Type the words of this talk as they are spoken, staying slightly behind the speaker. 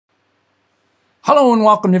Hello and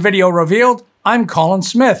welcome to Video Revealed. I'm Colin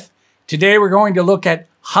Smith. Today we're going to look at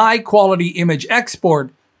high quality image export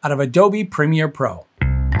out of Adobe Premiere Pro.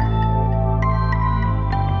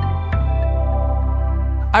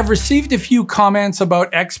 I've received a few comments about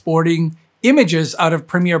exporting images out of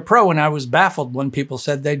Premiere Pro, and I was baffled when people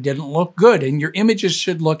said they didn't look good, and your images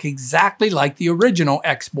should look exactly like the original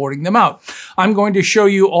exporting them out. I'm going to show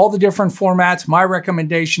you all the different formats, my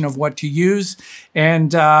recommendation of what to use,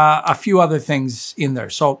 and a few other things in there.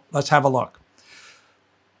 So let's have a look.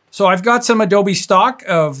 So I've got some Adobe stock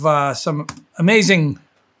of some amazing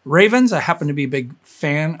Ravens. I happen to be a big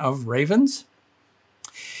fan of Ravens.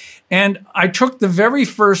 And I took the very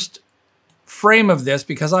first frame of this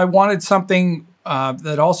because I wanted something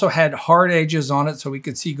that also had hard edges on it so we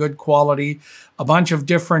could see good quality, a bunch of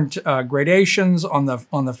different gradations on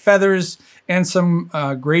the feathers, and some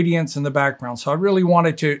gradients in the background. So I really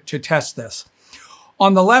wanted to test this.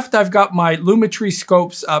 On the left, I've got my Lumetri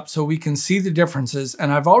scopes up so we can see the differences,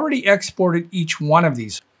 and I've already exported each one of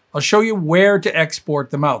these. I'll show you where to export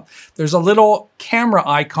them out. There's a little camera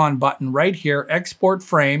icon button right here, export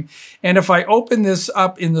frame. And if I open this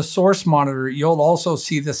up in the source monitor, you'll also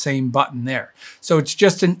see the same button there. So it's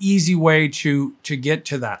just an easy way to get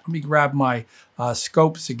to that. Let me grab my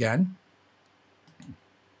scopes again.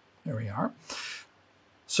 There we are.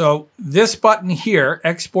 So this button here,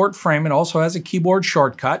 export frame, it also has a keyboard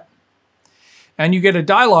shortcut. And you get a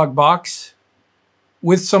dialog box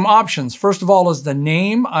with some options. First of all is the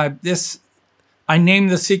name. I named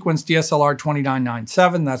the sequence DSLR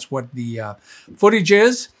 2997. That's what the footage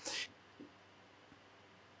is.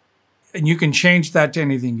 And you can change that to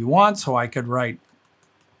anything you want. So I could write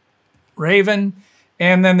Raven.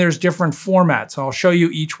 And then there's different formats. I'll show you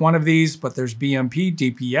each one of these, but there's BMP,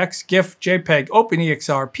 DPX, GIF, JPEG,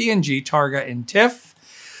 OpenEXR, PNG, Targa, and TIFF.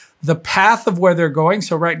 The path of where they're going.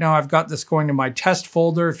 So right now I've got this going to my test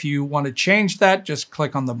folder. If you want to change that, just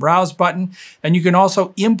click on the browse button. And you can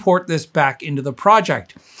also import this back into the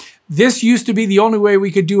project. This used to be the only way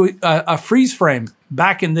we could do a freeze frame.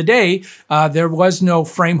 Back in the day, there was no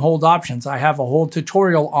frame hold options. I have a whole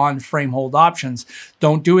tutorial on frame hold options.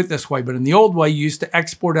 Don't do it this way. But in the old way, you used to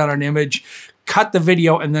export out an image, cut the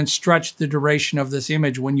video, and then stretch the duration of this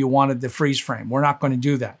image when you wanted the freeze frame. We're not going to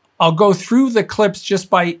do that. I'll go through the clips just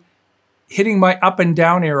by hitting my up and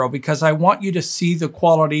down arrow because I want you to see the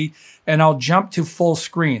quality, and I'll jump to full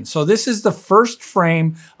screen. So this is the first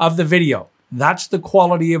frame of the video. That's the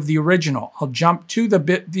quality of the original. I'll jump to the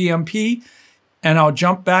VMP and I'll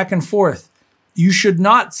jump back and forth. You should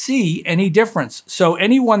not see any difference. So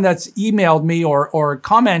anyone that's emailed me or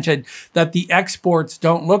commented that the exports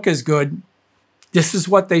don't look as good, this is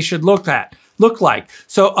what they should look like.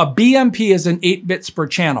 So a BMP is an 8 bits per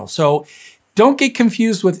channel. So don't get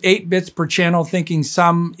confused with 8 bits per channel thinking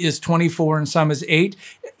some is 24 and some is 8.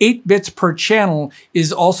 8 bits per channel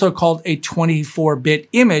is also called a 24-bit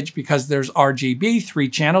image because there's RGB, 3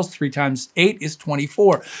 channels, 3 times 8 is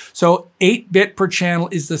 24. So 8-bit per channel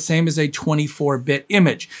is the same as a 24-bit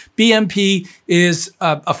image. BMP is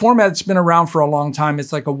a format that's been around for a long time.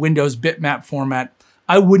 It's like a Windows bitmap format.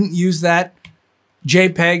 I wouldn't use that.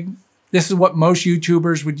 JPEG. This is what most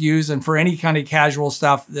YouTubers would use, and for any kind of casual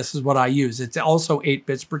stuff, this is what I use. It's also 8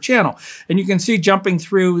 bits per channel. And you can see jumping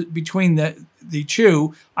through between the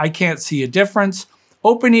two, I can't see a difference.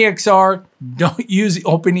 OpenEXR, don't use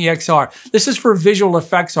OpenEXR. This is for visual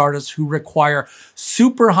effects artists who require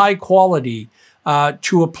super high quality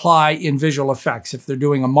to apply in visual effects. If they're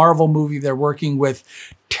doing a Marvel movie, they're working with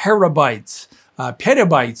terabytes,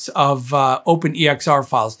 petabytes of OpenEXR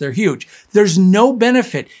files. They're huge. There's no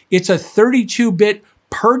benefit. It's a 32-bit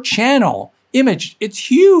per channel image. It's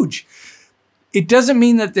huge. It doesn't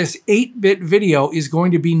mean that this 8-bit video is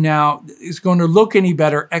going to look any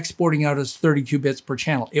better exporting out as 32 bits per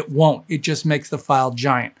channel. It won't. It just makes the file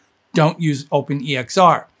giant. Don't use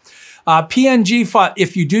OpenEXR. PNG file,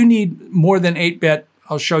 if you do need more than 8-bit,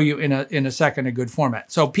 I'll show you in a second a good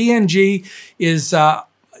format. So PNG is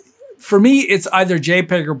for me, it's either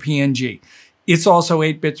JPEG or PNG. It's also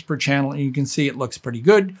 8 bits per channel, and you can see it looks pretty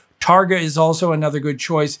good. Targa is also another good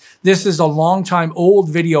choice. This is a long time old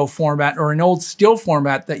video format or an old still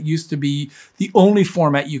format that used to be the only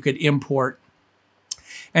format you could import.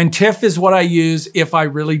 And TIFF is what I use if I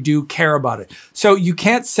really do care about it. So you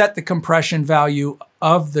can't set the compression value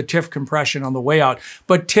of the TIFF compression on the way out,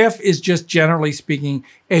 but TIFF is just generally speaking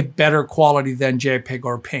a better quality than JPEG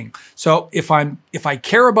or PNG. So if I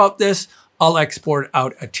care about this, I'll export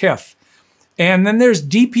out a TIFF. And then there's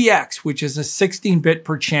DPX, which is a 16-bit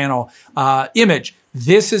per channel image.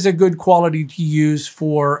 This is a good quality to use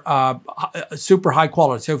for super high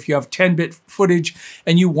quality. So if you have 10-bit footage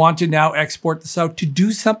and you want to now export this out to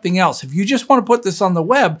do something else, if you just want to put this on the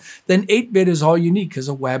web, then 8-bit is all you need because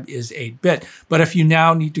a web is 8-bit. But if you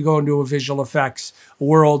now need to go into a visual effects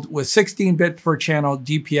world with 16-bit per channel,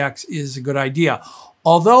 DPX is a good idea.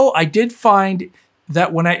 Although I did find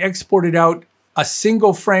that when I exported out a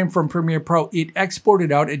single frame from Premiere Pro, it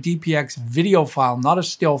exported out a DPX video file, not a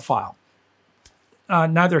still file.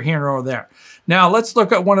 Neither here nor there. Now let's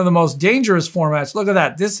look at one of the most dangerous formats. Look at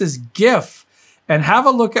that. This is GIF. And have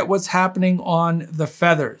a look at what's happening on the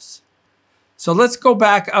feathers. So let's go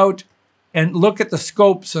back out and look at the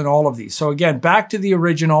scopes and all of these. So again, back to the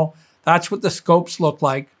original. That's what the scopes look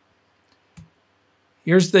like.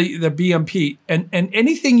 Here's the BMP. And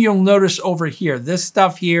anything you'll notice over here, this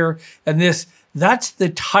stuff here and this, that's the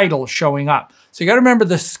title showing up. So you got to remember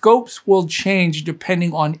the scopes will change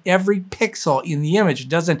depending on every pixel in the image. It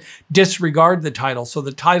doesn't disregard the title. So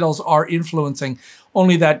the titles are influencing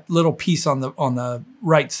only that little piece on the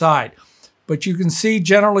right side. But you can see,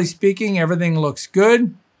 generally speaking, everything looks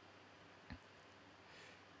good.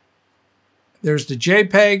 There's the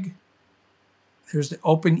JPEG. There's the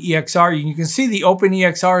OpenEXR. You can see the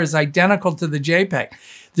OpenEXR is identical to the JPEG.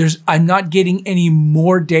 I'm not getting any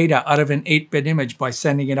more data out of an 8-bit image by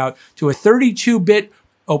sending it out to a 32-bit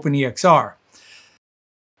OpenEXR.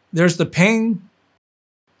 There's the ping.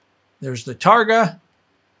 There's the targa.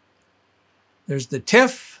 There's the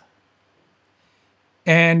TIFF.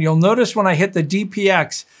 And you'll notice when I hit the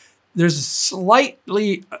DPX, there's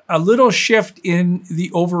a little shift in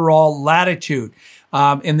the overall latitude.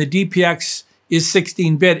 And the DPX is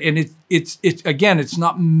 16-bit, and it's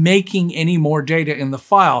not making any more data in the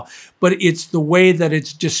file, but it's the way that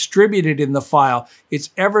it's distributed in the file.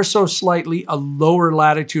 It's ever so slightly a lower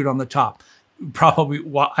latitude on the top. Probably,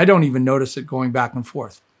 well, I don't even notice it going back and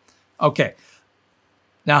forth. Okay,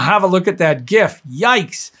 now have a look at that GIF.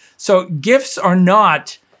 Yikes! So GIFs are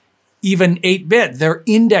not even 8-bit. They're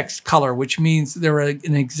indexed color, which means they're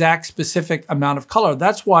an exact specific amount of color.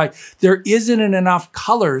 That's why there isn't enough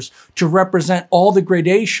colors to represent all the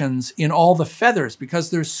gradations in all the feathers, because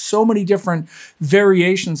there's so many different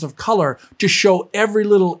variations of color to show every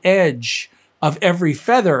little edge of every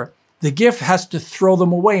feather. The GIF has to throw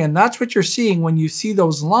them away. And that's what you're seeing when you see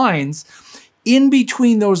those lines. In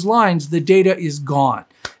between those lines, the data is gone.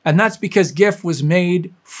 And that's because GIF was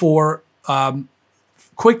made for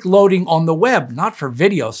quick loading on the web, not for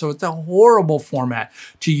video. So it's a horrible format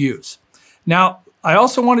to use. Now, I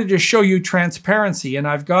also wanted to show you transparency, and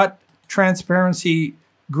I've got transparency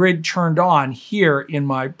grid turned on here in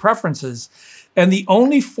my preferences. And the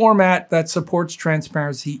only format that supports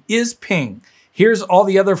transparency is PNG. Here's all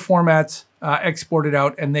the other formats exported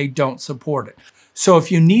out, and they don't support it. So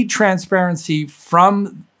if you need transparency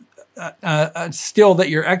from a still that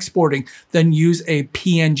you're exporting, then use a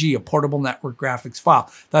PNG, a portable network graphics file.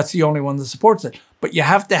 That's the only one that supports it. But you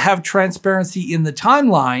have to have transparency in the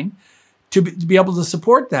timeline to be able to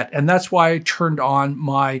support that. And that's why I turned on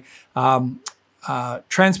my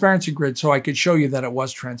transparency grid, so I could show you that it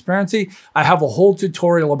was transparency. I have a whole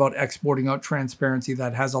tutorial about exporting out transparency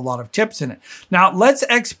that has a lot of tips in it. Now let's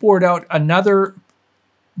export out another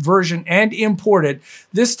version and import it.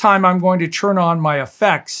 This time I'm going to turn on my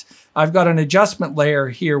effects. I've got an adjustment layer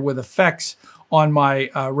here with effects on my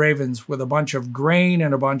Ravens with a bunch of grain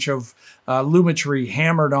and a bunch of lumetry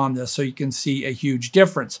hammered on this, so you can see a huge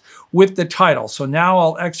difference with the title. So now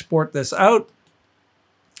I'll export this out,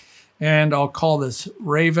 and I'll call this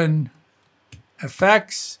Raven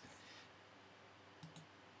Effects.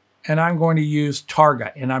 And I'm going to use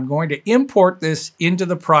Targa, and I'm going to import this into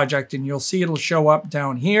the project, and you'll see it'll show up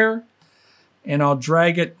down here, and I'll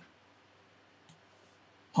drag it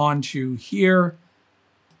onto here,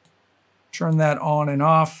 turn that on and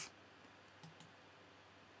off.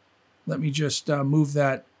 Let me just move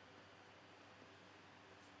that.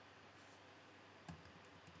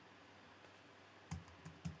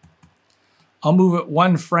 I'll move it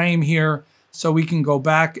one frame here so we can go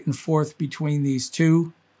back and forth between these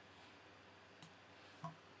two.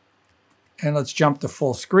 And let's jump to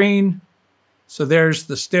full screen. So there's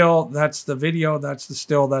the still, that's the video, that's the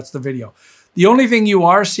still, that's the video. The only thing you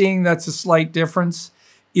are seeing that's a slight difference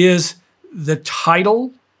is the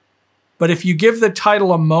title. But if you give the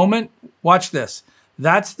title a moment, watch this.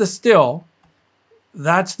 That's the still,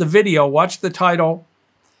 that's the video, watch the title.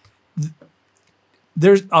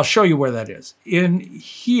 I'll show you where that is. In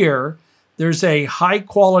here, there's a high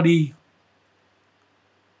quality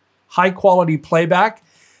playback.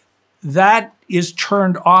 That is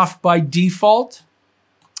turned off by default.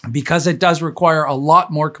 because it does require a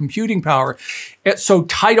lot more computing power. So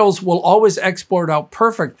titles will always export out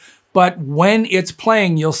perfect, but when it's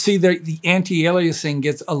playing, you'll see that the anti-aliasing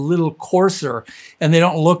gets a little coarser and they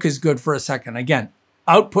don't look as good for a second. Again,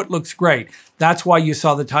 output looks great. That's why you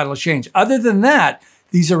saw the title change. Other than that,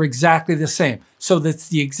 these are exactly the same. So that's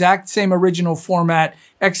the exact same original format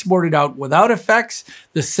exported out without effects,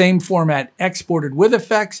 the same format exported with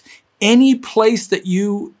effects. Any place that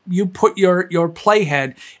you put your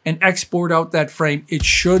playhead and export out that frame, it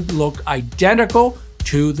should look identical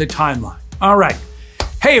to the timeline. All right.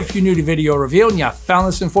 Hey, if you're new to Video Revealed and you found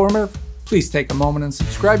this informative, please take a moment and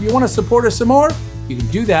subscribe. You want to support us some more? You can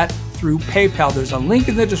do that through PayPal. There's a link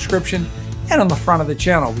in the description and on the front of the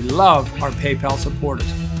channel. We love our PayPal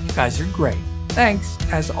supporters. You guys are great. Thanks,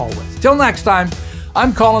 as always. Till next time,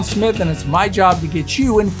 I'm Colin Smith, and it's my job to get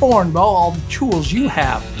you informed about all the tools you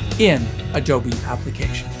have in Adobe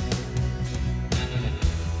applications.